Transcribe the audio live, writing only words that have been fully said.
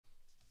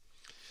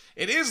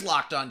It is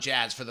Locked On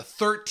Jazz for the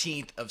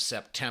 13th of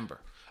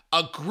September.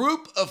 A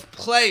group of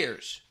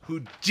players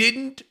who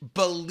didn't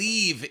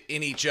believe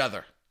in each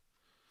other.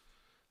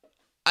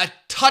 A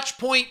touch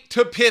point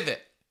to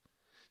pivot.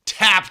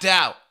 Tapped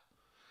out.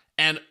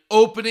 And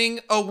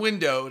opening a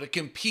window to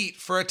compete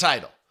for a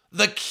title.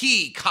 The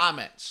key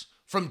comments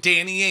from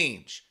Danny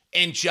Ainge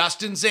and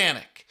Justin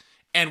Zanik.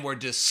 And we're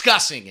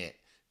discussing it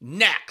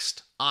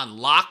next on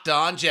Locked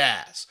On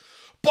Jazz.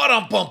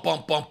 Bum bum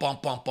bum bum bum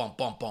bum bum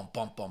bum bum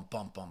bum bum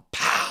bum bum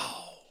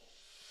pow.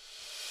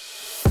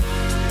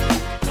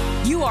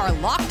 You are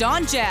Locked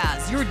On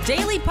Jazz, your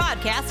daily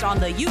podcast on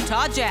the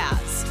Utah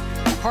Jazz.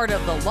 Part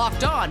of the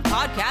Locked On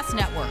Podcast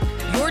Network.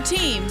 Your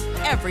team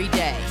every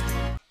day.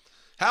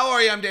 How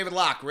are you? I'm David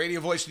Locke, radio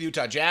voice of the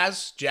Utah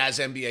Jazz, Jazz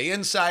NBA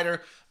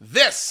insider.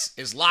 This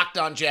is Locked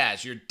On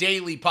Jazz, your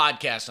daily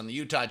podcast on the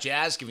Utah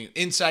Jazz, giving you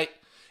insight,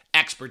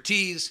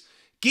 expertise,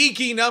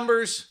 geeky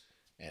numbers,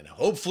 and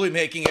hopefully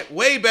making it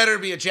way better to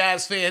be a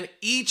Jazz fan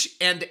each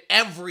and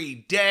every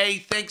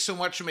day. Thanks so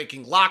much for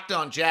making Locked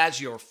On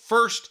Jazz your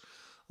first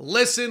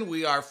listen.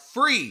 We are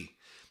free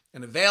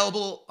and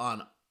available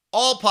on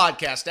all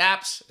podcast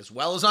apps as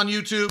well as on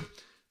YouTube.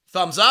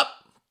 Thumbs up.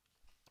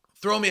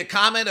 Throw me a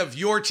comment of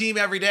your team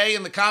every day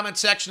in the comment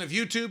section of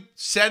YouTube.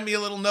 Send me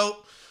a little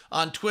note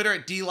on Twitter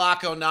at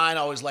DLock09.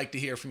 Always like to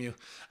hear from you.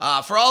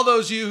 For all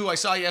those of you who I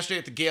saw yesterday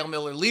at the Gail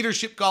Miller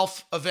Leadership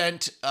Golf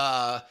event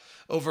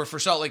over for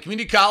Salt Lake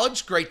Community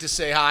College, great to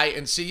say hi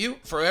and see you.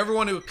 For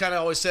everyone who kind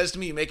of always says to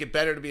me, you make it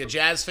better to be a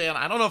Jazz fan.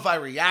 I don't know if I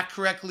react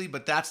correctly,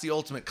 but that's the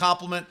ultimate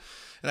compliment,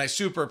 and I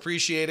super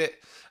appreciate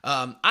it.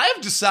 I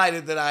have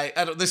decided that I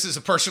don't, this is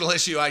a personal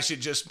issue I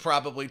should just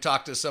probably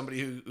talk to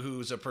somebody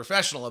who's a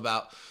professional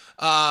about.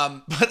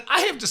 But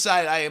I have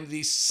decided I am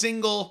the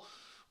single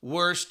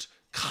worst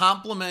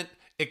compliment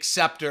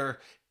acceptor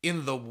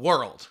in the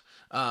world.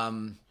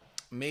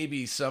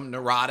 Maybe some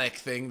neurotic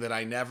thing that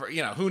I never,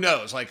 who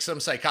knows? Like some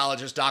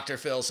psychologist, Dr.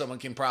 Phil, someone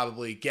can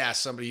probably guess,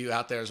 somebody who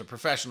out there is a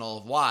professional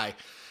of why.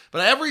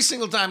 But every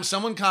single time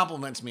someone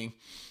compliments me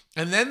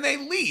and then they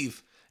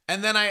leave,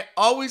 and then I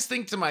always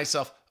think to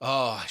myself,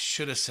 oh, I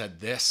should have said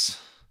this.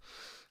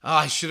 Oh,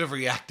 I should have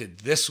reacted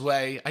this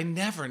way. I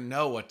never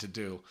know what to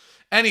do.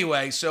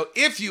 Anyway, so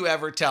if you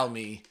ever tell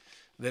me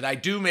that I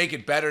do make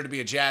it better to be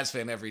a Jazz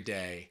fan every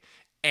day,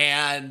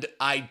 and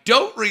I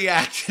don't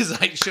react as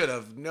I should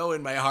have, know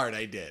in my heart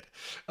I did.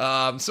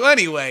 So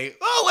anyway,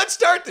 let's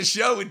start the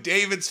show with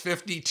David's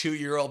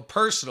 52-year-old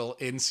personal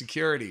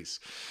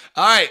insecurities.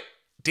 All right,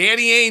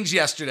 Danny Ainge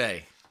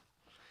yesterday.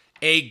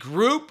 A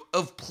group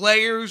of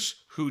players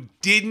who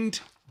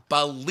didn't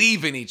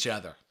believe in each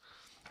other.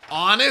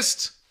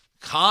 Honest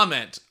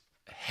comment,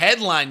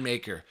 headline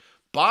maker,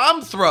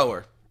 bomb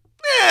thrower.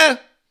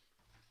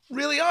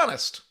 Really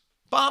honest.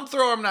 Bomb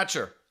thrower, I'm not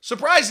sure.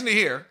 Surprising to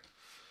hear.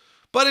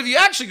 But if you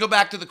actually go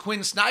back to the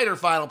Quinn Snyder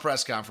final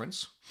press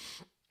conference,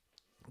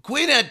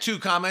 Quinn had two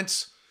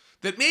comments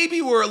that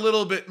maybe were a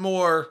little bit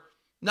more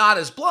not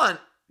as blunt,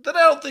 that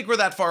I don't think were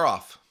that far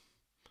off.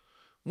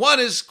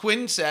 One is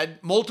Quinn said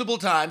multiple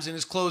times in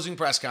his closing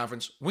press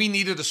conference, we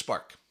needed a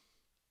spark.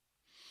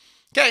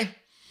 Okay,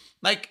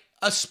 like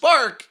a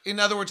spark, in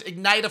other words,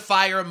 ignite a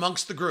fire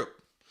amongst the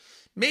group.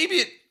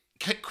 Maybe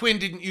Quinn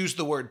didn't use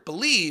the word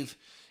believe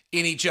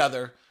in each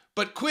other,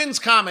 but Quinn's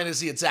comment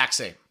is the exact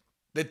same.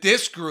 That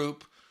this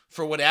group,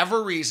 for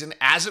whatever reason,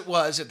 as it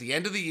was at the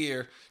end of the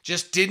year,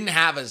 just didn't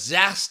have a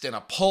zest and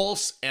a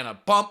pulse and a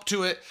bump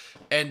to it.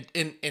 And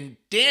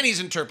Danny's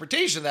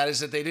interpretation of that is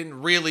that they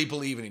didn't really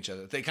believe in each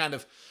other. They kind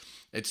of,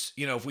 it's,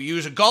 if we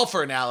use a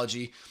golfer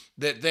analogy,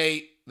 that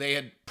they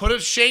had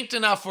shanked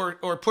enough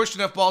or pushed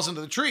enough balls into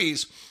the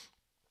trees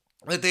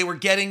that they were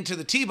getting to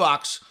the tee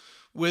box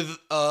with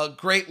a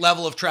great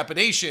level of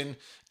trepidation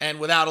and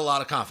without a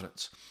lot of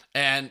confidence.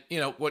 And,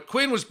 what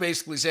Quinn was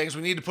basically saying is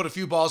we need to put a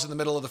few balls in the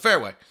middle of the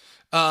fairway.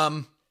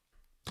 And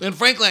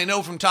frankly, I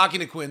know from talking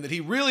to Quinn that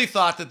he really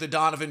thought that the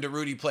Donovan to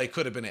Rudy play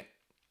could have been it.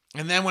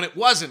 And then when it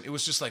wasn't, it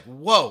was just like,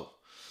 whoa.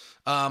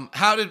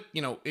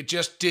 It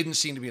just didn't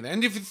seem to be there.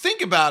 And if you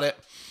think about it,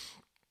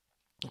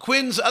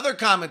 Quinn's other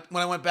comment,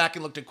 when I went back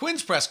and looked at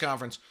Quinn's press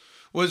conference,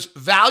 was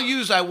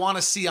values I want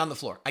to see on the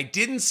floor. I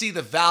didn't see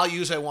the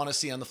values I want to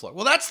see on the floor.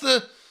 Well, that's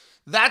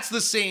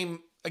the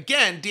same.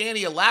 Again,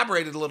 Danny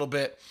elaborated a little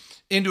bit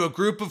into a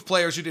group of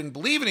players who didn't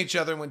believe in each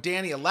other. And when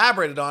Danny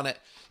elaborated on it,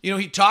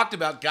 he talked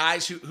about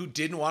guys who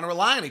didn't want to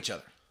rely on each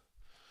other,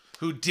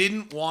 who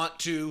didn't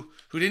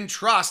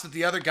trust that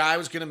the other guy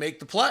was going to make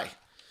the play.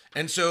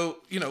 And so,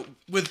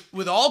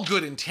 with all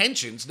good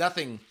intentions,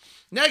 nothing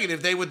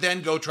negative, they would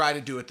then go try to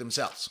do it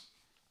themselves.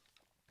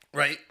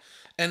 Right?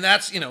 And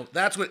that's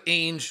what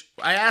Ainge,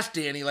 I asked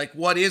Danny,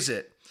 what is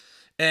it?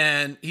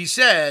 And he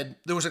said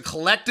there was a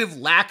collective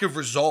lack of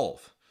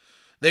resolve.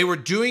 They were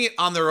doing it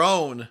on their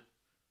own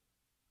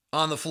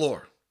on the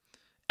floor.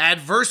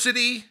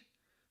 Adversity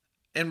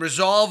and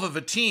resolve of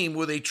a team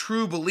with a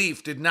true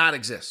belief did not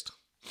exist.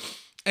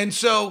 And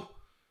so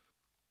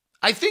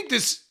I think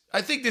this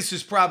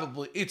is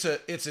probably, it's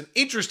an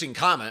interesting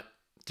comment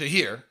to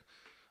hear.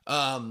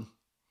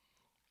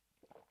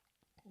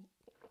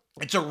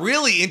 it's a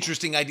really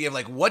interesting idea of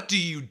like, what do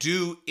you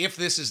do if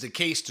this is the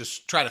case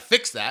to try to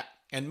fix that?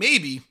 And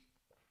maybe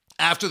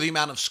after the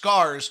amount of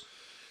scars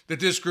that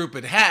this group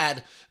had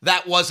had,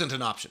 that wasn't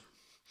an option.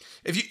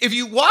 If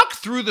you walk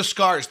through the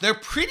scars, they're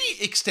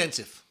pretty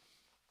extensive.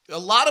 A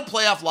lot of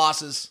playoff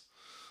losses,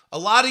 a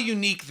lot of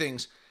unique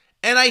things.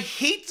 And I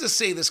hate to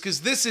say this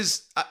because this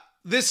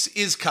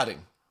is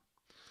cutting.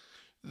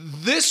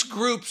 This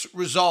group's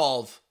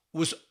resolve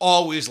was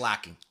always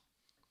lacking.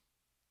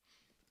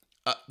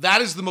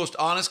 That is the most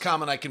honest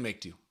comment I can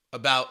make to you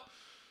about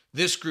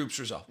this group's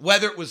resolve.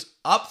 Whether it was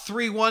up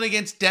 3-1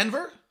 against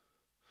Denver.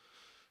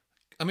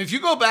 I mean, if you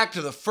go back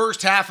to the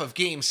first half of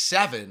Game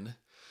 7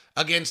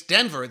 against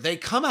Denver, they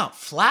come out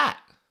flat.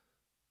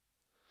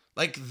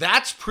 Like,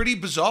 that's pretty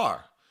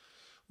bizarre.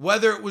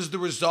 Whether it was the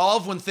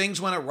resolve when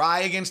things went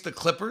awry against the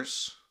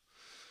Clippers,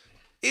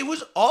 it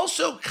was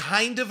also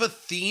kind of a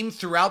theme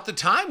throughout the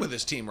time with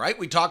this team, right?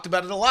 We talked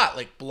about it a lot,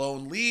 like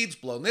blown leads,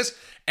 blown this,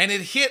 and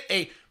it hit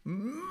a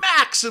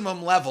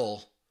maximum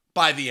level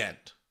by the end.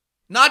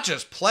 Not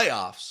just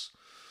playoffs,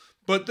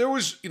 but there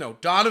was,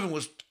 Donovan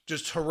was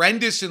just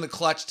horrendous in the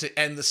clutch to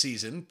end the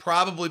season,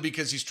 probably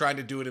because he's trying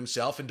to do it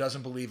himself and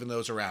doesn't believe in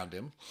those around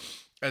him,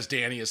 as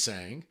Danny is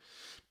saying.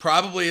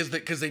 Probably is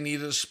that because they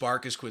needed a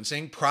spark, as Quinn's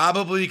saying.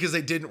 Probably because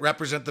they didn't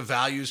represent the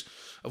values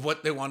of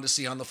what they wanted to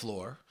see on the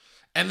floor.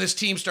 And this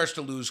team starts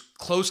to lose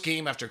close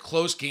game after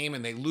close game,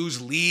 and they lose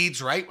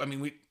leads, right? I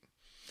mean,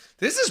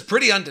 this is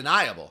pretty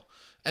undeniable.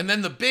 And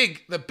then the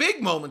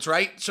big moments,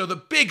 right? So the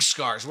big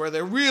scars where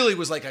there really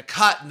was like a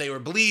cut and they were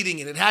bleeding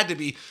and it had to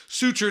be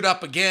sutured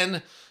up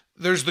again.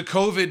 There's the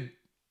COVID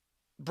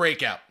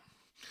breakout.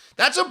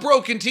 That's a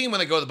broken team when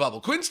they go to the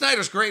bubble. Quinn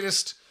Snyder's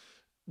greatest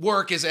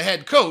work as a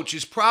head coach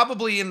is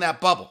probably in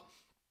that bubble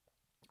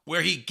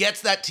where he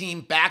gets that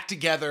team back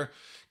together,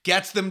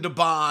 gets them to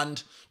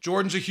bond.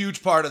 Jordan's a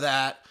huge part of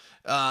that.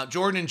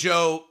 Jordan and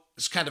Joe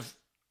is kind of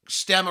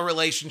stem a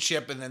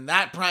relationship, and then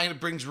that kind of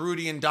brings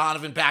Rudy and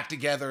Donovan back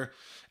together.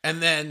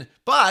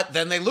 But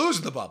then they lose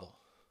the bubble.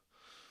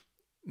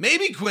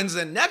 Maybe Quinn's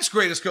next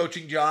greatest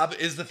coaching job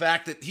is the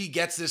fact that he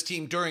gets this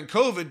team during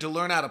COVID to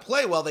learn how to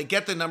play well. They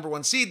get the number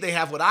 1 seed. They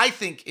have what I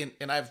think,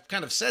 and I've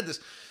kind of said this,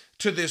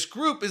 to this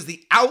group is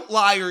the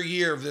outlier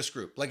year of this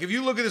group. Like if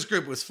you look at this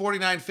group with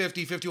 49,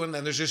 50, 51,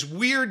 then there's this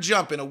weird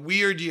jump in a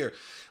weird year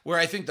where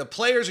I think the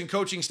players and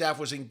coaching staff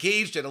was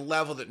engaged at a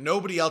level that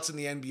nobody else in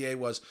the NBA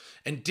was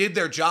and did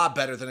their job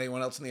better than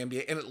anyone else in the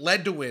NBA. And it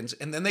led to wins.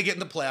 And then they get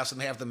in the playoffs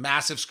and they have the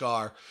massive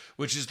scar,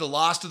 which is the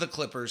loss to the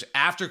Clippers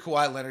after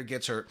Kawhi Leonard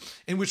gets hurt,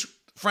 in which,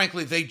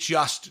 frankly, they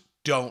just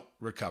don't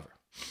recover.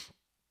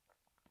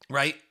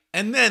 Right?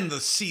 And then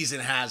the season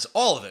has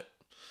all of it.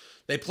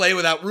 They play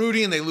without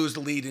Rudy and they lose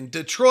the lead in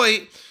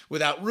Detroit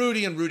without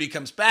Rudy, and Rudy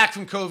comes back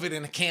from COVID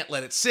and can't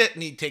let it sit,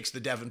 and he takes the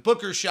Devin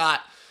Booker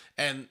shot.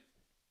 And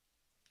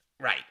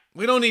right,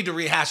 we don't need to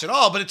rehash it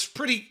all, but it's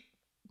pretty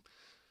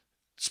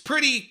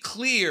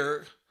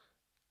clear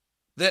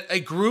that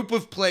a group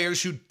of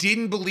players who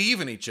didn't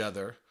believe in each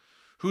other,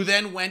 who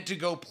then went to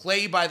go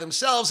play by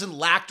themselves and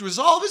lacked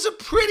resolve, is a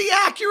pretty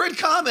accurate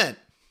comment.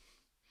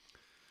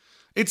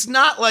 It's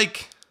not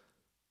as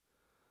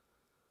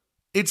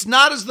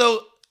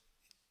though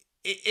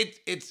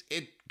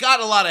it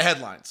got a lot of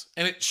headlines,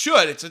 and it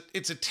should.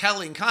 It's a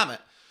telling comment,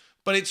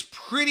 but it's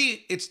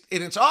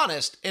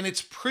honest, and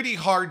it's pretty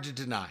hard to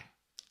deny.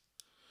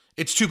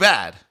 It's too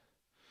bad.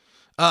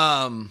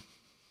 What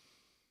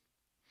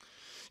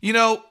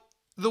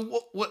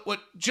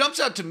jumps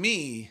out to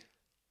me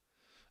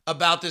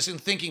about this and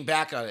thinking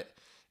back on it,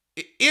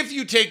 if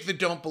you take the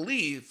don't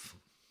believe,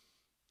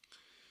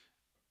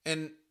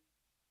 and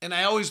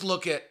I always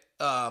look at,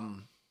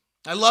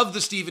 I love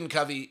the Stephen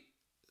Covey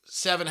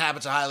 7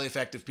 Habits of Highly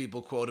Effective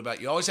People quote about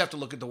you always have to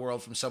look at the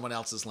world from someone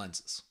else's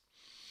lenses.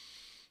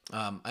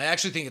 I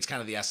actually think it's kind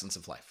of the essence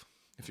of life.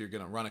 If you're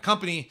going to run a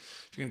company,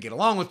 if you're going to get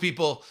along with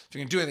people, if you're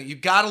going to do anything,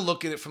 you've got to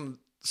look at it from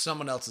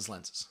someone else's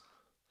lenses.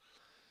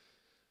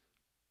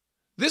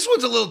 This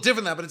one's a little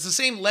different than that, but it's the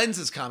same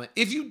lenses comment.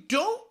 If you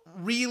don't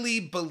really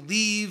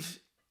believe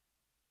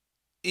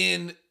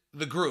in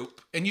the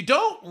group and you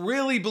don't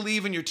really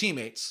believe in your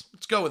teammates,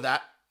 let's go with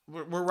that.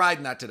 We're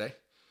riding that today.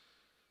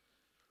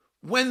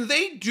 When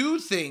they do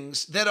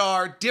things that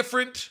are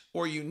different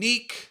or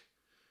unique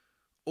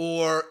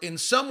or in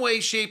some way,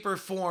 shape, or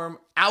form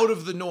out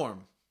of the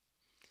norm,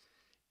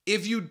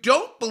 if you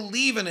don't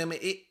believe in him,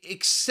 it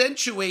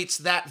accentuates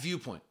that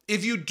viewpoint.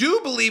 If you do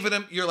believe in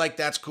him, you're like,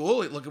 that's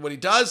cool. Look at what he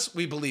does.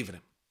 We believe in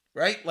him,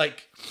 right?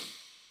 Like,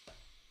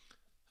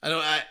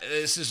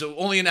 this is the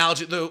only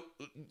analogy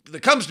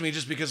that comes to me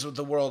just because of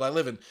the world I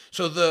live in.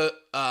 So the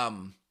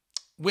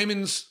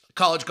women's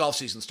college golf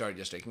season started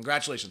yesterday.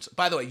 Congratulations.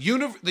 By the way,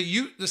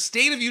 the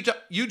state of Utah,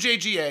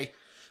 UJGA,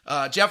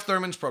 Jeff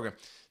Thurman's program,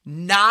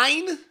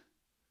 9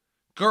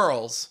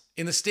 girls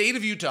in the state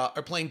of Utah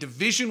are playing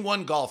Division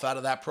I golf out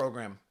of that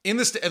program in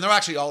the state, and they're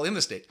actually all in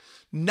the state.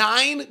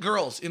 9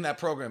 girls in that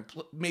program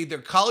made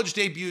their college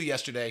debut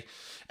yesterday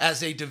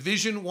as a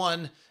Division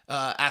I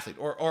athlete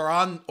or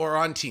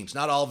on teams.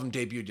 Not all of them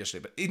debuted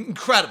yesterday, but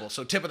incredible.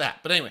 So tip of the hat.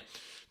 But anyway,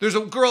 There's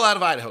a girl out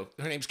of Idaho.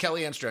 Her name's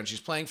Kelly Enstrom. She's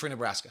playing for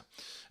Nebraska.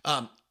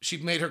 She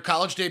made her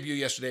college debut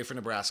yesterday for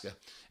Nebraska,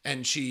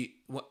 and she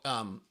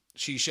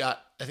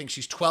shot, I think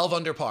she's 12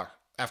 under par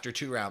after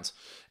 2 rounds,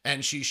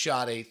 and she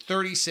shot a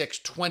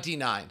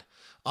 36-29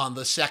 on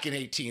the second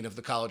 18 of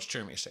the college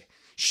tournament yesterday.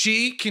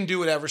 She can do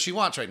whatever she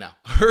wants right now.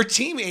 Her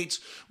teammates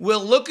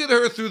will look at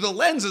her through the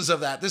lenses of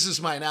that. This is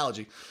my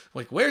analogy.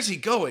 Like, where's he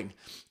going?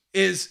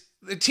 Is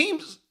the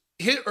team's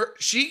hit her,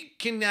 she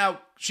can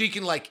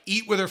like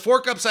eat with her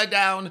fork upside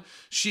down.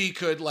 She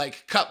could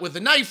like cut with the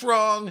knife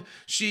wrong.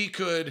 She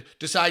could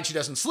decide she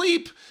doesn't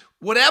sleep.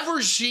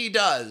 Whatever she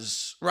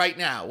does right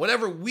now,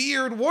 whatever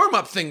weird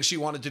warm-up thing she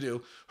wanted to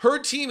do, her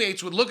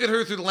teammates would look at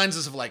her through the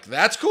lenses of like,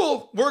 that's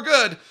cool, we're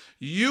good.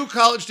 You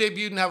college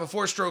debuted and have a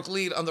 4-stroke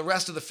lead on the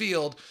rest of the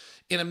field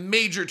in a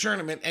major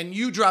tournament, and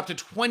you dropped to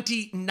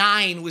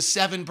 29 with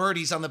 7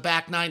 birdies on the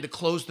back 9 to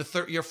close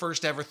your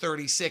first ever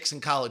 36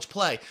 in college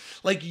play.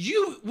 Like,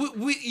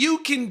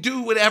 you can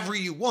do whatever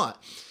you want.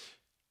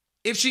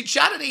 If she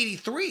shot at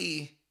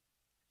 83,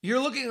 you're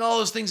looking at all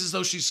those things as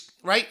though she's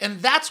right. And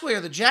that's where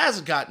the Jazz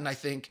have gotten, I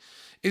think,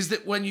 is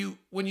that when you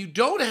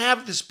don't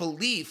have this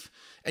belief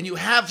and you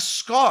have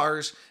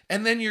scars,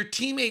 and then your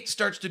teammate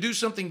starts to do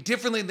something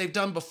differently than they've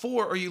done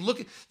before, or you look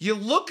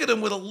at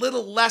them with a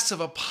little less of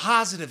a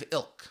positive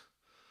ilk.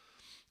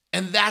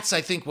 And that's,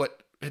 I think,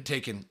 what had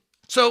taken.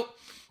 So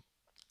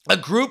a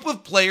group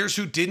of players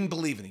who didn't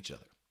believe in each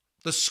other.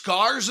 The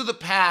scars of the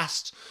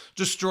past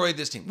destroyed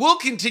this team. We'll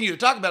continue to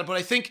talk about it, but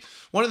I think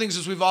one of the things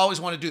is we've always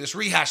wanted to do this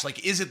rehash.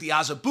 Like, is it the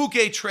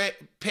Azubuike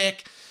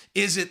pick?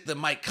 Is it the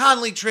Mike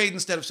Conley trade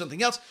instead of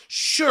something else?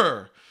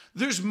 Sure.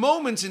 There's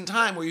moments in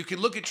time where you can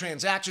look at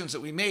transactions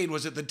that we made.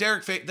 Was it the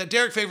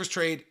Derek Favors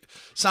trade,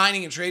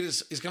 signing and trade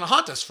is going to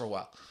haunt us for a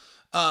while.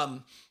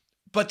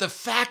 But the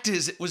fact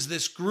is, it was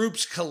this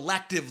group's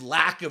collective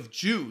lack of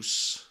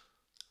juice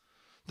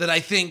that I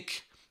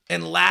think,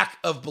 and lack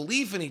of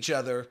belief in each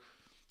other,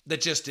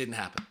 that just didn't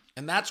happen.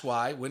 And that's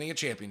why winning a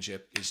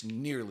championship is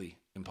nearly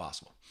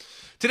impossible.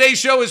 Today's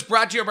show is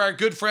brought to you by our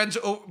good friends.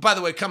 Oh, by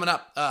the way, coming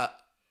up,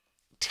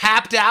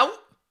 tapped out,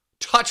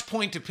 touch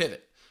point to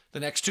pivot. The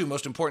next 2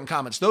 most important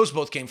comments, those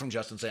both came from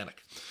Justin Zanik.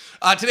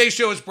 Today's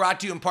show is brought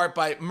to you in part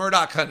by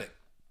Murdoch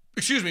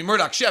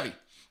Chevy.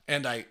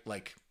 And I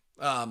like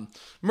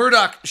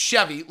Murdoch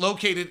Chevy,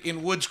 located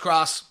in Woods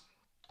Cross,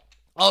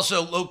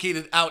 also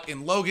located out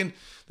in Logan.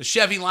 The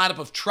Chevy lineup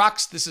of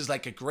trucks, this is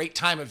like a great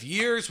time of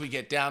year as we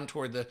get down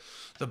toward the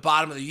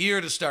bottom of the year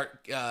to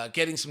start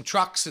getting some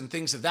trucks and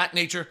things of that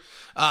nature.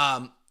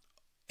 And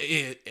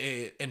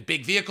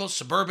big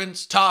vehicles,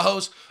 Suburbans,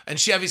 Tahoes, and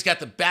Chevy's got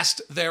the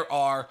best there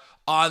are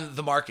on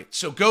the market.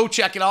 So go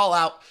check it all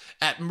out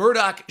at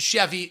Murdoch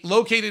Chevy,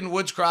 located in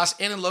Woods Cross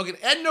and in Logan,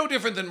 and no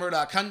different than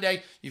Murdoch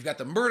Hyundai. You've got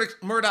the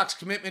Murdoch's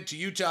commitment to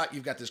Utah.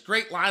 You've got this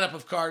great lineup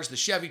of cars. The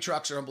Chevy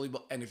trucks are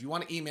unbelievable. And if you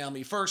want to email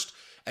me first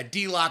at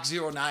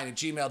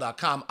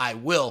dlock09@gmail.com, I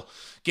will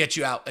get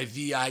you out a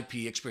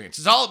VIP experience.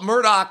 It's all at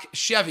Murdoch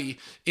Chevy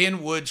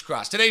in Woods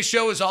Cross. Today's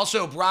show is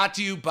also brought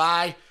to you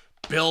by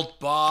Built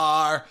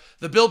Bar.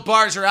 The Built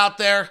Bars are out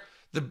there.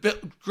 The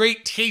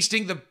great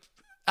tasting, the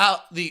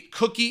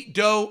cookie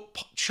dough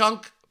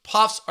chunk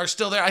puffs are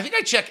still there. I think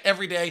I check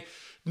every day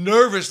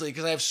nervously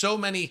because I have so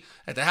many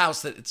at the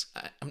house that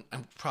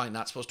I'm probably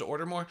not supposed to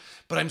order more,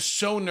 but I'm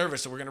so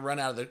nervous that we're going to run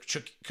out of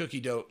the cookie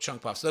dough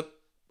chunk puffs. The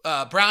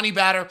brownie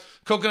batter,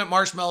 coconut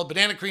marshmallow,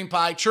 banana cream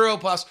pie,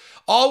 churro puffs,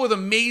 all with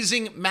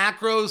amazing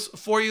macros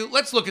for you.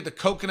 Let's look at the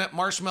coconut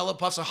marshmallow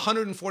puffs.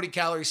 140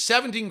 calories,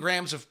 17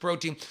 grams of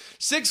protein,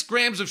 6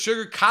 grams of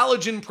sugar,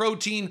 collagen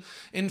protein,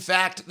 in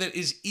fact, that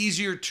is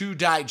easier to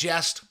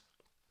digest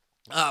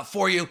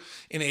for you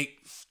in a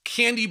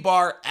candy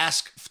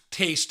bar-esque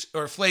taste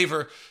or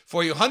flavor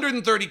for you.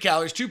 130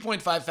 calories,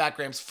 2.5 fat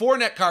grams, 4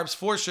 net carbs,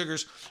 4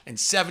 sugars, and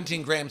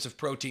 17 grams of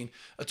protein.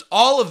 It's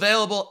all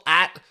available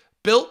at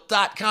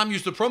Built.com.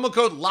 Use the promo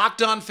code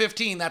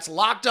LOCKEDON15. That's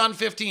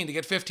LOCKEDON15 to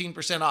get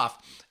 15% off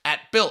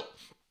at Built.com.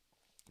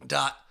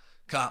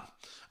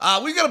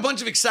 We've got a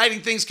bunch of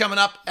exciting things coming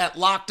up at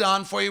Locked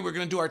On for you. We're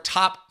going to do our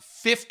top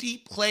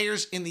 50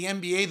 players in the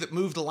NBA that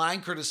moved the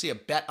line, courtesy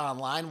of Bet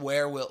Online.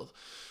 Where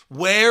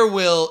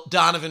will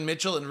Donovan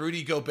Mitchell and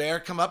Rudy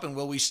Gobert come up, and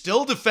will we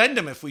still defend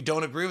them if we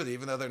don't agree with it,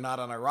 even though they're not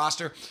on our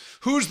roster?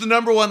 Who's the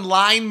number 1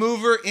 line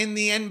mover in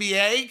the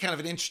NBA? Kind of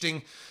an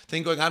interesting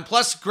thing going on.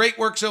 Plus, great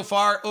work so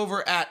far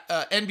over at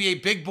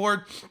NBA Big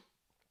Board,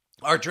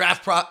 our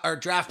draft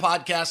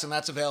podcast, and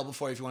that's available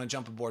for you if you want to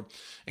jump aboard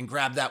and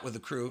grab that with the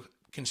crew,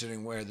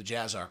 considering where the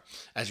Jazz are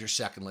as your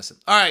second listen.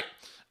 All right.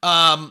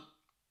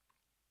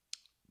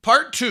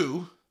 Part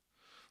 2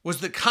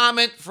 was the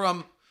comment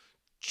from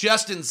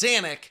Justin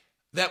Zanik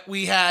that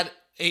we had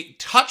a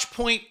touch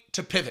point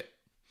to pivot.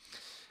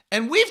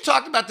 And we've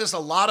talked about this a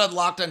lot on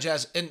Locked On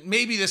Jazz, and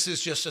maybe this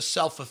is just a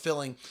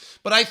self-fulfilling,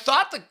 but I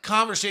thought the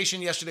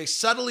conversation yesterday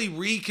subtly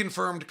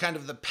reconfirmed kind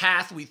of the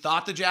path we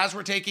thought the Jazz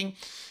were taking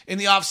in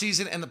the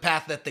offseason and the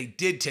path that they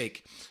did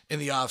take in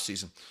the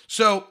offseason.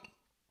 So,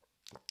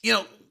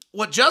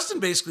 what Justin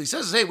basically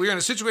says is, hey, we're in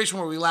a situation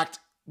where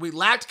we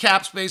lacked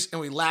cap space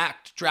and we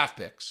lacked draft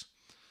picks.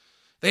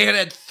 They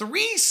had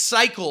 3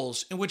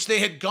 cycles in which they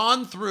had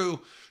gone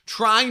through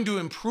trying to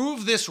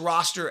improve this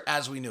roster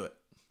as we knew it,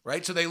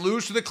 right? So they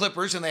lose to the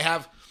Clippers and they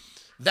have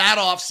that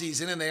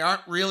offseason and they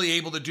aren't really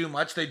able to do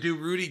much. They do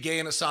Rudy Gay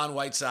and Hassan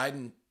Whiteside,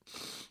 and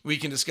we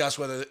can discuss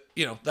whether,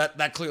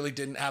 that clearly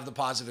didn't have the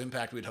positive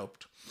impact we'd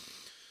hoped.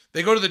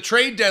 They go to the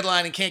trade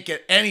deadline and can't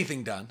get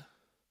anything done.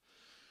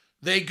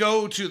 They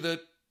go to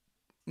the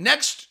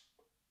next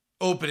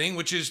opening,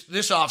 which is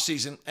this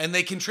offseason, and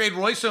they can trade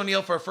Royce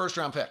O'Neal for a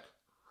first-round pick,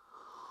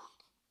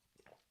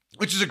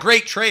 which is a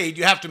great trade.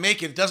 You have to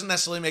make it. It doesn't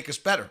necessarily make us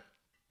better.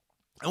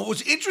 And what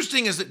was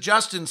interesting is that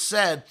Justin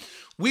said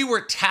we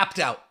were tapped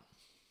out.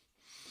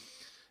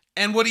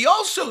 And what he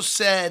also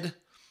said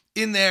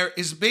in there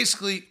is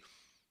basically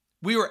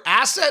we were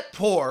asset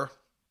poor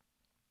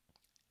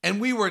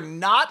and we were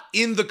not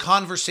in the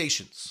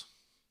conversations.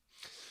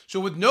 So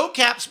with no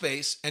cap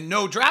space and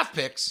no draft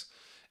picks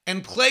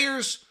and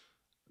players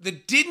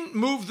that didn't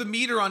move the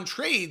meter on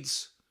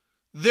trades,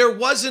 there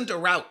wasn't a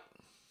route.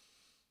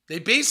 They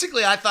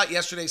basically, I thought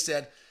yesterday,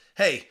 said,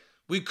 hey,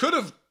 we could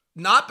have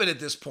not been at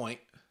this point,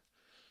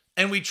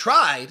 and we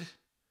tried,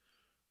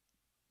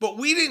 but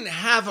we didn't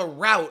have a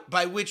route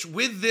by which,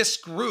 with this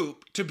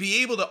group, to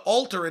be able to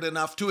alter it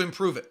enough to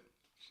improve it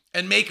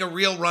and make a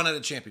real run at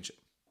a championship.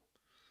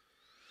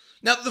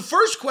 Now, the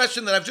first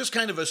question that I've just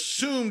kind of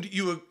assumed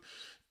you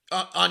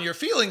on your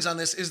feelings on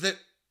this is that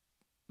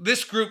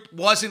this group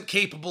wasn't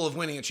capable of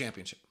winning a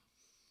championship.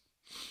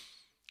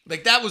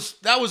 Like that was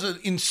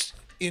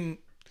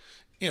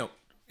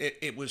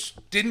it was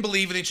didn't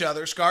believe in each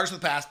other, scars of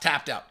the past,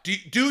 tapped out.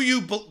 Did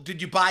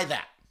you buy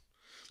that?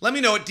 Let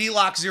me know at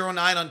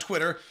DLock09 on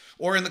Twitter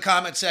or in the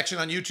comment section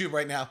on YouTube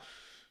right now.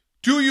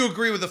 Do you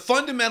agree with the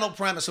fundamental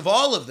premise of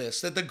all of this,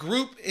 that the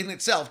group in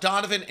itself,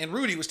 Donovan and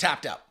Rudy, was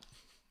tapped out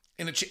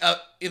in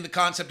the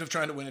concept of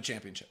trying to win a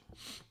championship?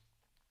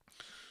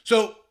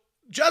 So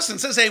Justin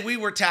says, hey, we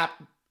were tapped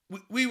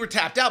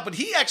out, but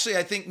he actually,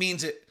 I think,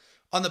 means it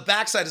on the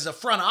backside as a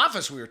front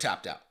office. We were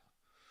tapped out.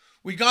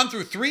 We'd gone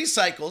through 3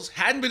 cycles,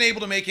 hadn't been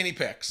able to make any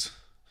picks,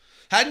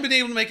 hadn't been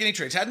able to make any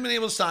trades, hadn't been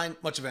able to sign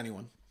much of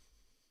anyone,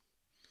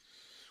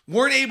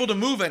 weren't able to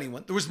move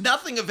anyone. There was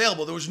nothing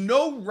available. There was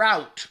no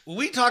route.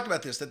 We talked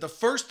about this, that the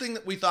first thing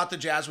that we thought the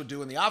Jazz would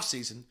do in the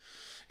offseason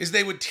is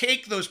they would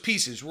take those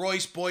pieces,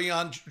 Royce,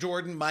 Bojan,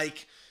 Jordan,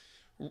 Mike,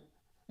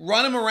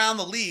 run them around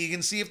the league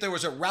and see if there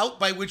was a route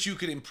by which you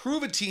could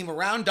improve a team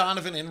around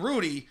Donovan and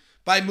Rudy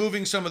by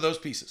moving some of those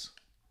pieces.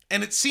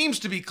 And it seems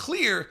to be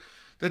clear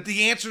that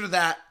the answer to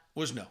that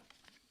was no.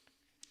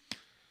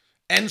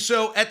 And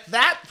so at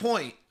that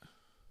point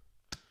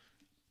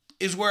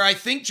is where I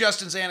think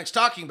Justin Zanik's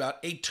talking about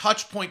a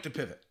touch point to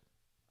pivot.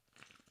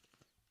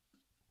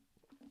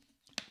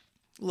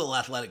 A little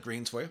athletic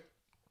greens for you.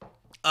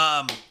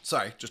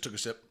 Sorry, just took a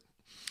sip.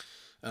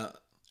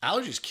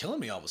 Allergies killing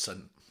me all of a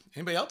sudden.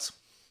 Anybody else?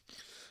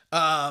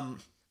 And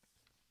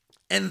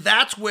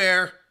that's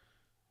where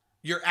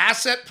you're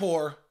asset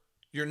poor,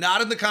 you're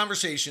not in the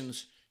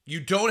conversations, you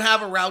don't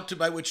have a route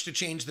by which to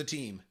change the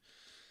team,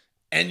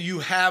 and you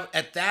have,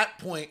 at that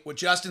point, what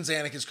Justin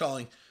Zanik is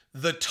calling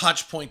the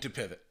touch point to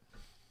pivot.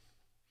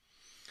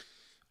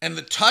 And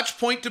the touch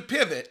point to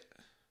pivot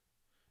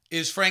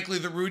is, frankly,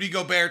 the Rudy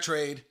Gobert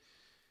trade,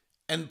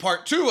 and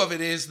part 2 of it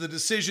is the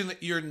decision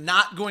that you're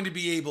not going to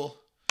be able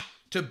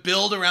to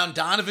build around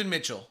Donovan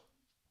Mitchell,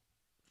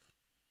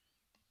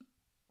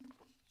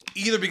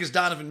 either because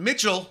Donovan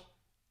Mitchell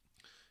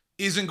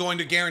isn't going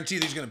to guarantee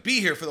that he's going to be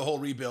here for the whole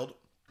rebuild,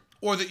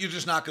 or that you're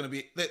just not going to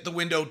be, that the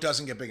window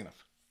doesn't get big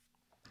enough.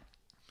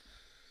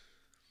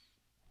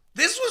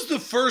 This was the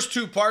first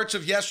 2 parts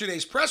of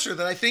yesterday's presser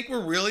that I think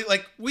were really,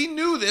 we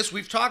knew this,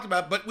 we've talked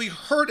about, but we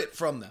heard it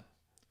from them.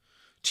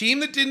 Team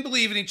that didn't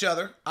believe in each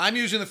other. I'm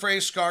using the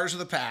phrase scars of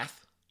the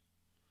path.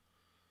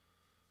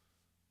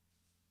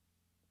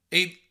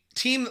 A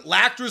team that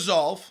lacked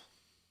resolve.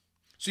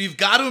 So you've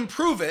got to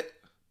improve it.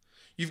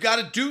 You've got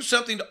to do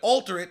something to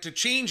alter it, to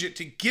change it,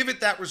 to give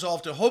it that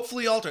resolve, to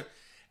hopefully alter it.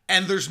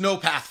 And there's no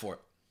path for it.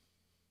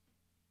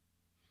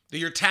 That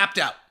you're tapped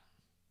out.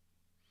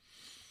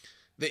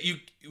 That you,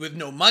 with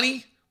no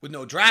money, with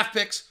no draft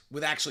picks,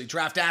 with actually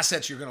draft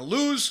assets you're going to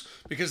lose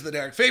because of the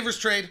Derek Favors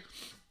trade,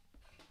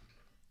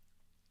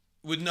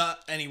 with not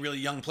any really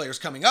young players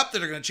coming up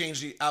that are going to change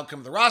the outcome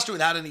of the roster,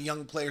 without any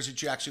young players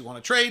that you actually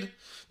want to trade,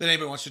 that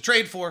anybody wants to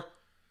trade for,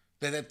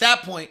 then at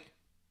that point,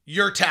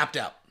 you're tapped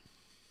out.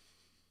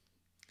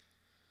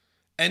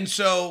 And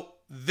so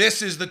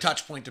this is the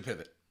touch point to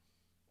pivot.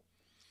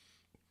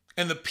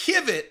 And the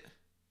pivot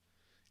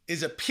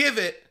is a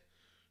pivot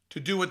to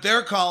do what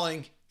they're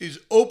calling is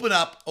open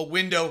up a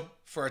window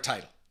for a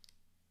title.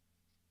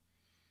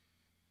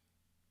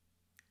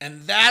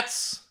 And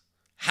that's,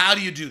 how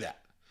do you do that?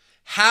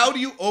 How do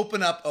you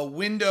open up a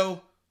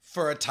window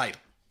for a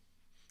title?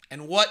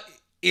 And what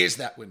is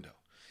that window?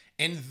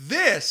 And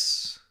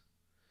this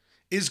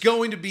is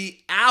going to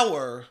be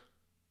our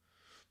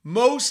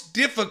most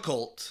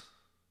difficult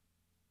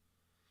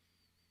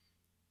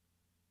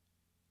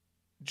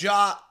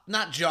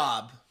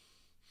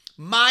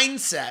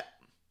mindset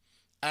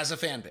as a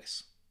fan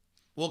base.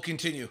 We'll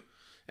continue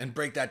and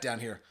break that down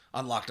here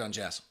on Locked On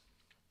Jazz.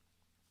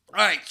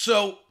 All right,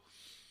 so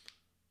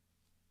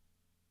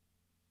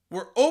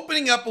we're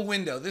opening up a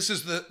window. This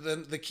is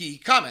the key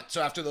comment.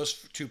 So after those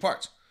two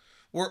parts,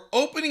 we're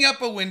opening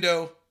up a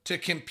window to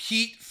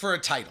compete for a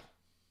title.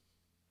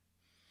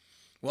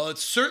 Well,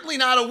 it's certainly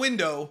not a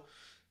window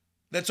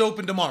that's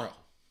open tomorrow.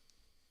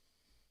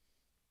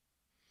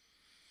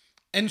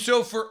 And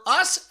so for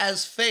us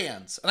as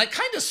fans, and I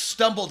kind of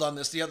stumbled on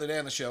this the other day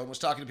on the show and was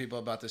talking to people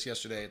about this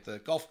yesterday at the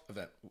golf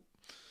event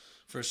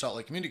for Salt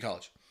Lake Community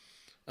College.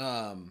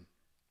 And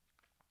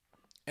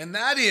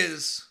that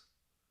is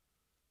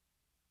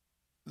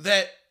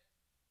that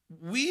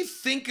we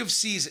think of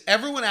season.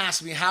 Everyone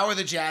asks me, how are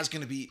the Jazz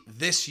going to be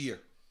this year?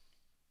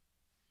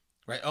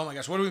 Right? Oh my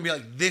gosh, what are we going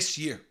to be like this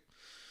year?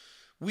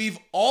 We've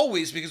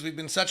always, because we've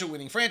been such a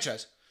winning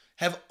franchise,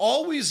 have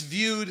always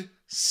viewed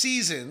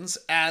seasons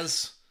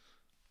as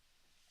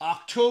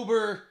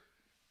October,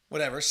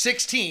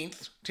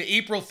 16th to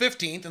April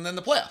 15th, and then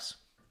the playoffs.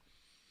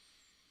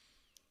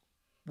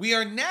 We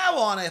are now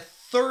on a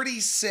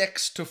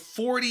 36 to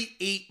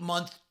 48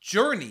 month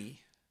journey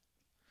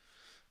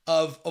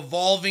of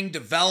evolving,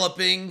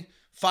 developing,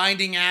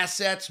 finding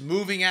assets,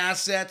 moving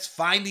assets,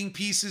 finding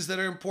pieces that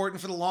are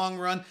important for the long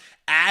run,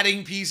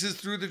 adding pieces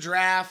through the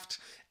draft,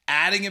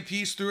 adding a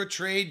piece through a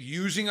trade,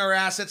 using our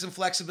assets and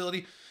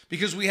flexibility,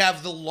 because we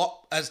have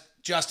as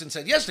Justin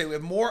said yesterday, we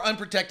have more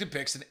unprotected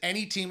picks than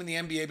any team in the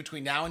NBA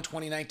between now and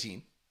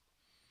 2019.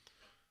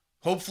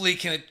 Hopefully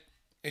can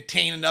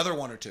attain another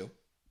one or two.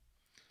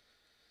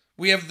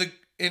 We have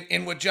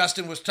and what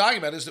Justin was talking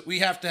about is that we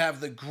have to have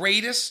the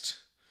greatest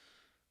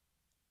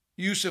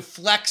use of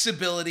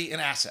flexibility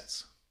and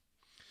assets.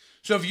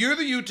 So if you're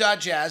the Utah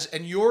Jazz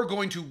and you're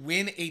going to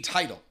win a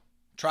title,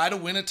 try to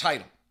win a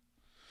title,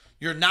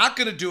 you're not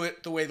going to do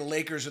it the way the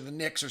Lakers or the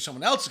Knicks or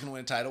someone else is going to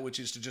win a title, which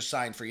is to just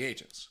sign free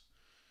agents.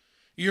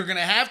 You're going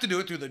to have to do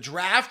it through the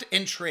draft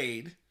and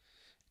trade,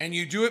 and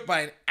you do it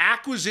by an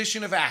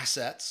acquisition of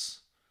assets,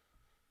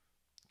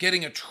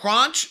 getting a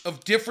tranche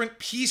of different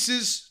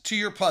pieces to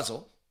your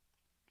puzzle,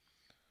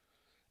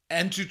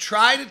 and to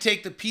try to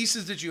take the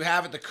pieces that you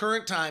have at the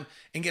current time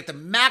and get the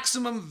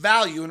maximum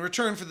value in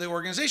return for the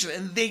organization.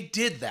 And they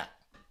did that.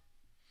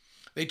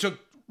 They took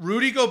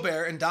Rudy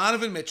Gobert and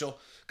Donovan Mitchell,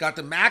 got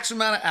the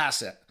maximum amount of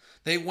asset.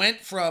 They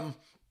went from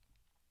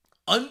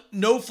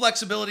no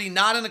flexibility,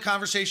 not in a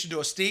conversation, to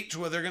a state to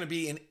where they're going to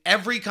be in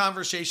every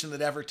conversation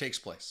that ever takes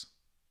place.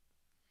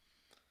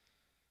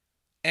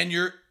 And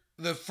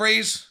the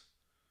phrase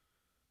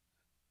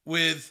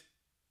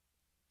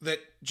that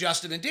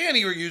Justin and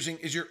Danny are using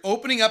is you're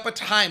opening up a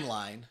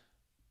timeline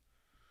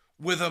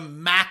with a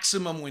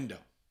maximum window.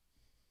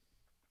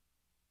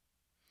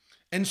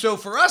 And so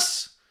for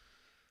us,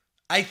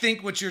 I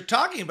think what you're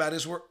talking about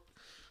is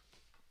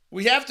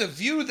we have to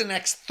view the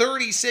next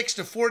 36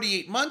 to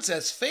 48 months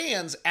as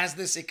fans as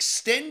this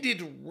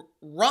extended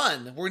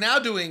run. We're now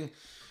doing,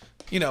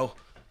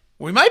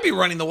 we might be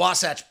running the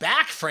Wasatch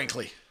back,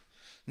 frankly,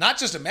 not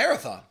just a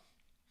marathon.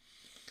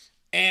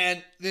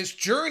 And this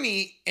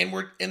journey, and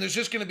there's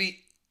just going to be,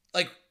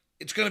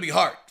 it's going to be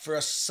hard for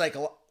us,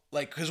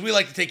 because we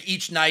like to take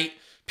each night,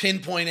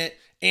 pinpoint it,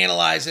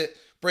 analyze it,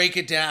 break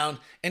it down.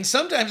 And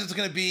sometimes it's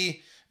going to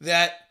be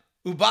that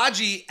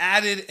Ubaji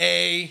added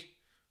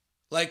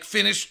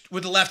finished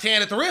with the left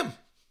hand at the rim.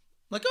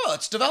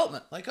 It's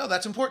development.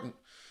 That's important.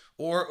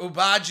 Or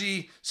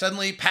Ubaji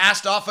suddenly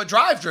passed off a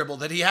drive dribble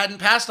that he hadn't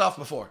passed off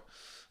before.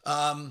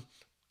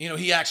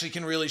 He actually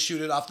can really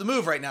shoot it off the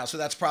move right now. So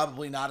that's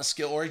probably not a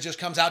skill. Or he just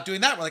comes out doing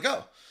that. We're like,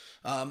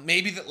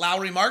 maybe that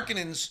Lauri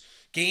Markkanen's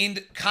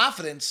gained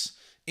confidence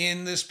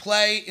in this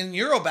play in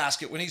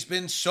Eurobasket when he's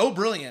been so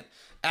brilliant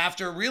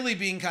after really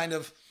being kind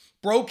of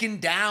broken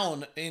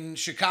down in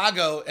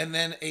Chicago and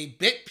then a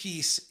bit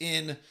piece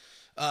in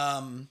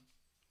that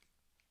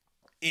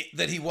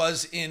he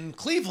was in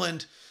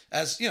Cleveland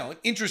as, an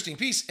interesting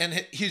piece,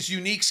 and his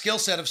unique skill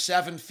set of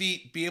 7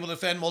 feet, be able to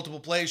defend multiple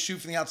plays, shoot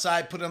from the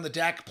outside, put it on the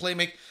deck, play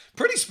make,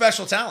 pretty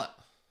special talent.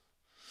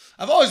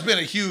 I've always been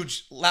a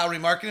huge Lauri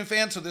Markkanen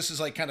fan, so this is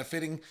kind of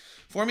fitting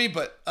for me,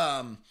 but,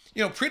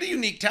 pretty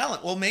unique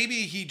talent. Well,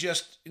 maybe he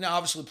just,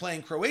 obviously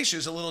playing Croatia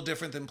is a little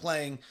different than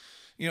playing,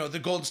 the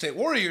Golden State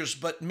Warriors,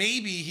 but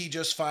maybe he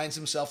just finds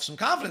himself some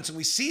confidence, and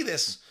we see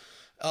this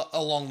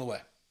along the way.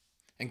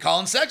 And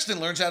Colin Sexton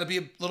learns how to be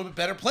a little bit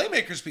better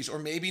playmaker's piece, or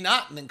maybe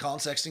not, and then Colin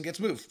Sexton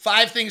gets moved.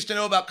 5 things to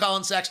know about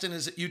Colin Sexton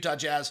is at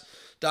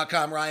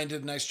UtahJazz.com. Ryan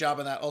did a nice job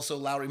on that. Also,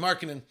 Lauri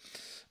Markkanen,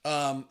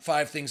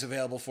 5 things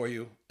available for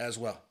you as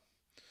well.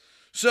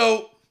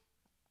 So,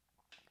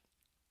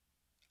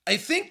 I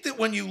think that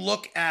when you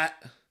look at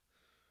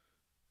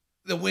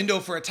the window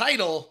for a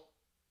title,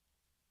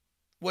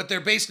 what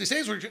they're basically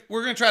saying is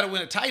we're going to try to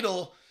win a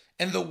title,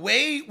 and the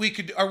way we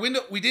could,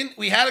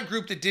 we had a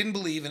group that didn't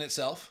believe in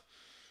itself,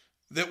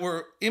 that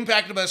were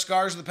impacted by the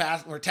scars of the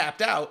past and were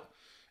tapped out.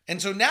 And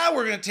so now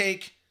we're going to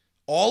take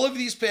all of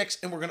these picks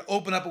and we're going to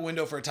open up a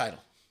window for a title.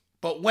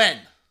 But when?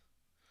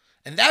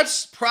 And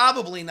that's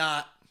probably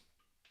not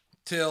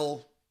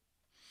till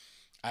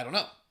I don't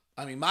know.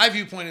 I mean, my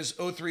viewpoint is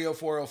 03,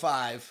 04,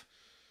 05,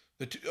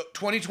 the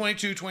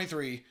 2022,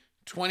 23,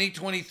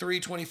 2023,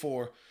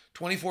 24,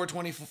 24,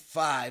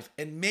 25,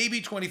 and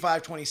maybe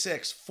 25,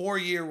 26,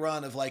 4-year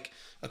run of like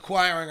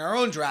acquiring our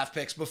own draft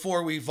picks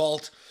before we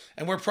vault.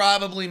 And we're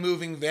probably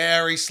moving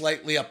very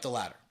slightly up the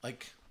ladder.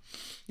 Like,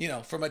 you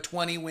know, from a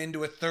 20 win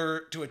to a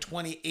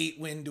 28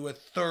 win to a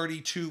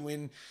 32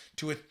 win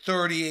to a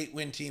 38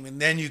 win team. And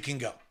then you can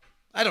go.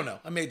 I don't know.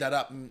 I made that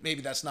up. And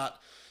maybe that's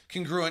not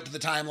congruent to the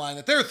timeline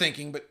that they're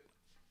thinking, but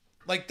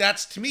like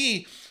that's to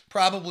me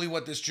probably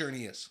what this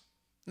journey is.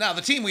 Now,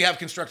 the team we have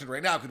constructed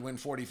right now could win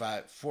 40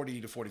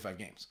 to 45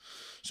 games.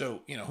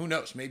 So, you know, who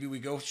knows? Maybe we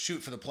go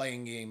shoot for the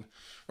playing game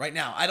right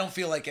now. I don't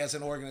feel like as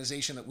an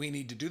organization that we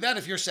need to do that.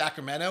 If you're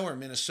Sacramento or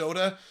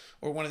Minnesota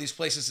or one of these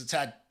places that's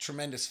had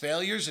tremendous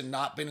failures and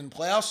not been in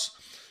playoffs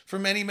for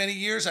many, many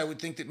years, I would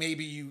think that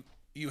maybe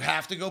you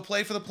have to go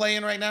play for the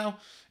play-in right now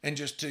and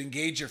just to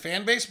engage your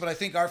fan base. But I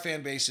think our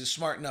fan base is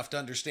smart enough to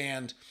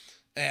understand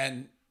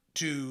and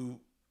to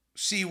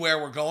see where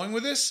we're going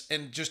with this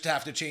and just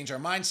have to change our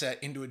mindset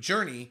into a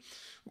journey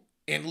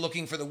and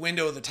looking for the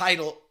window of the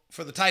title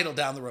for the title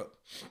down the road.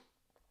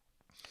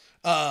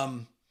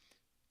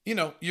 You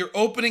know, you're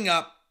opening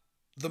up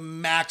the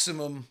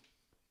maximum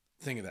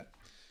thing of that.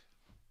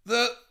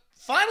 The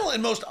final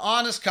and most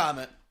honest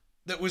comment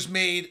that was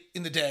made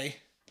in the day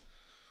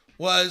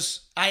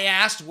was I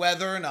asked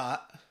whether or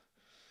not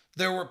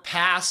there were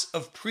paths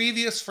of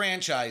previous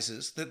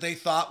franchises that they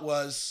thought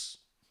was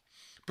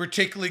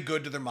particularly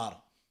good to their model.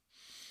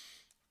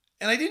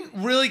 And I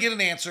didn't really get an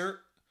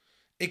answer,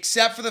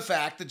 except for the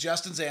fact that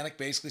Justin Zanik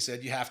basically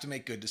said you have to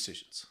make good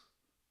decisions.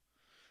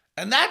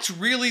 And that's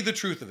really the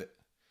truth of it.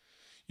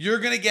 You're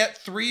going to get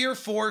 3 or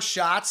 4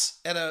 shots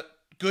at a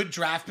good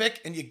draft pick,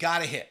 and you got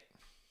to hit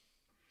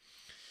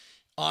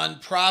on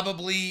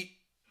probably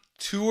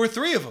 2 or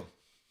 3 of them.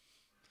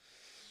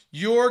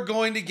 You're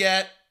going to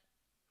get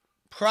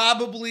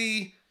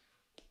probably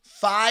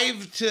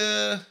 5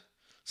 to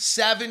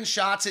 7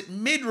 shots at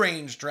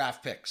mid-range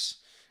draft picks.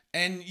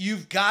 And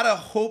you've got to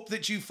hope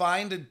that you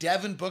find a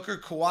Devin Booker,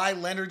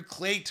 Kawhi Leonard,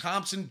 Klay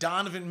Thompson,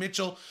 Donovan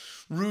Mitchell,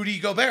 Rudy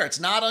Gobert. It's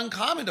not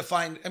uncommon to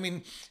find. I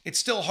mean, it's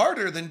still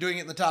harder than doing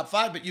it in the top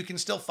 5, but you can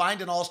still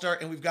find an all-star,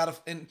 and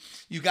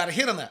you got to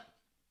hit on that.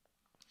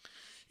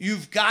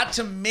 You've got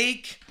to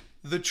make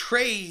the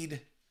trade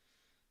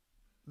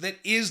that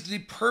is the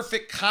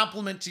perfect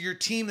complement to your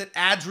team that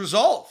adds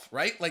resolve,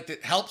 right? Like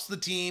that helps the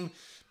team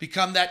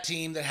become that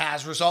team that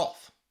has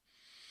resolve.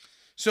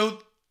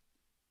 So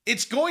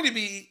it's going to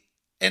be,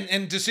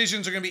 and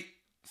decisions are going to be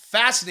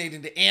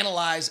fascinating to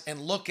analyze and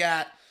look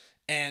at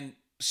and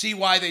see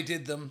why they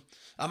did them.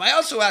 I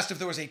also asked if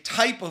there was a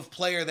type of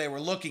player they were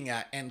looking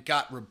at and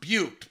got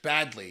rebuked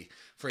badly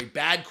for a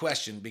bad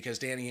question because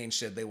Danny Ainge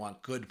said they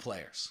want good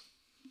players.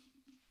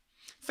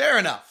 Fair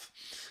enough.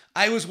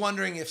 I was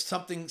wondering if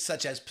something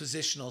such as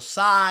positional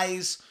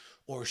size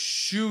or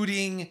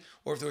shooting,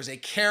 or if there was a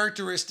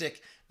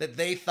characteristic that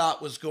they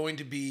thought was going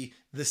to be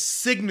the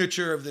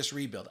signature of this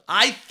rebuild.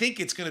 I think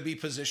it's going to be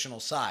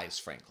positional size,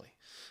 frankly.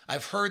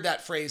 I've heard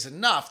that phrase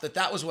enough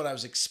that was what I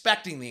was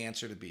expecting the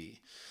answer to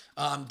be.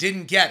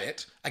 Didn't get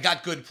it. I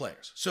got good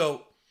players.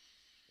 So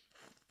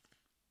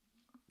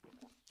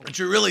what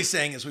you're really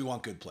saying is we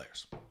want good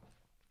players.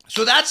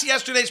 So that's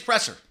yesterday's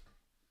presser.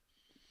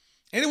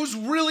 And it was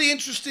really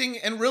interesting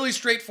and really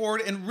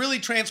straightforward and really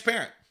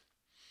transparent.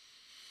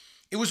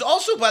 It was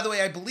also, by the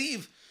way, I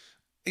believe,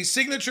 a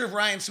signature of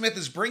Ryan Smith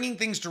is bringing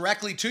things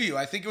directly to you.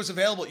 I think it was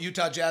available at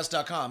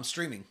UtahJazz.com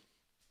streaming.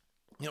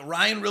 You know,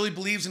 Ryan really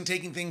believes in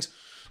taking things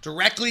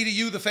directly to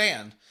you, the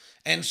fan.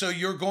 And so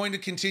you're going to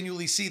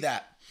continually see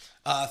that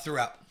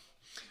throughout.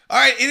 All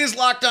right, it is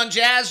Locked On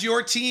Jazz,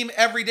 your team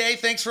every day.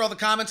 Thanks for all the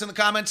comments in the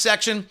comments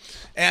section.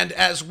 And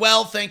as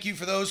well, thank you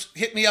for those.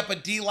 Hit me up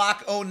at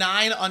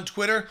DLock09 on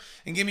Twitter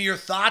and give me your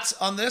thoughts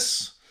on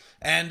this.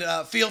 And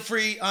feel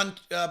free on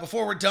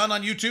before we're done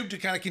on YouTube to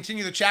kind of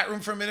continue the chat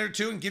room for a minute or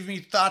two and give me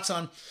thoughts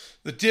on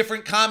the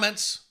different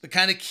comments, the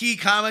kind of key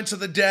comments of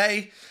the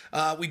day.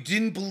 We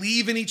didn't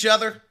believe in each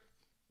other.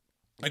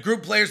 A group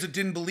of players that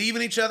didn't believe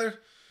in each other,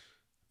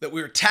 that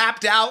we were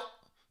tapped out,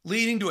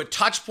 leading to a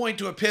touch point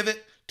to a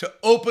pivot to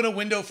open a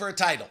window for a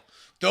title.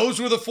 Those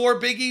were the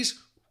 4 biggies.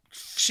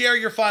 Share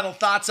your final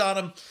thoughts on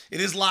them. It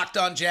is Locked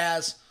On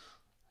Jazz,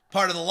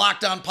 part of the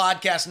Locked On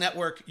Podcast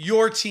Network,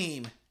 your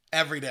team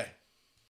every day.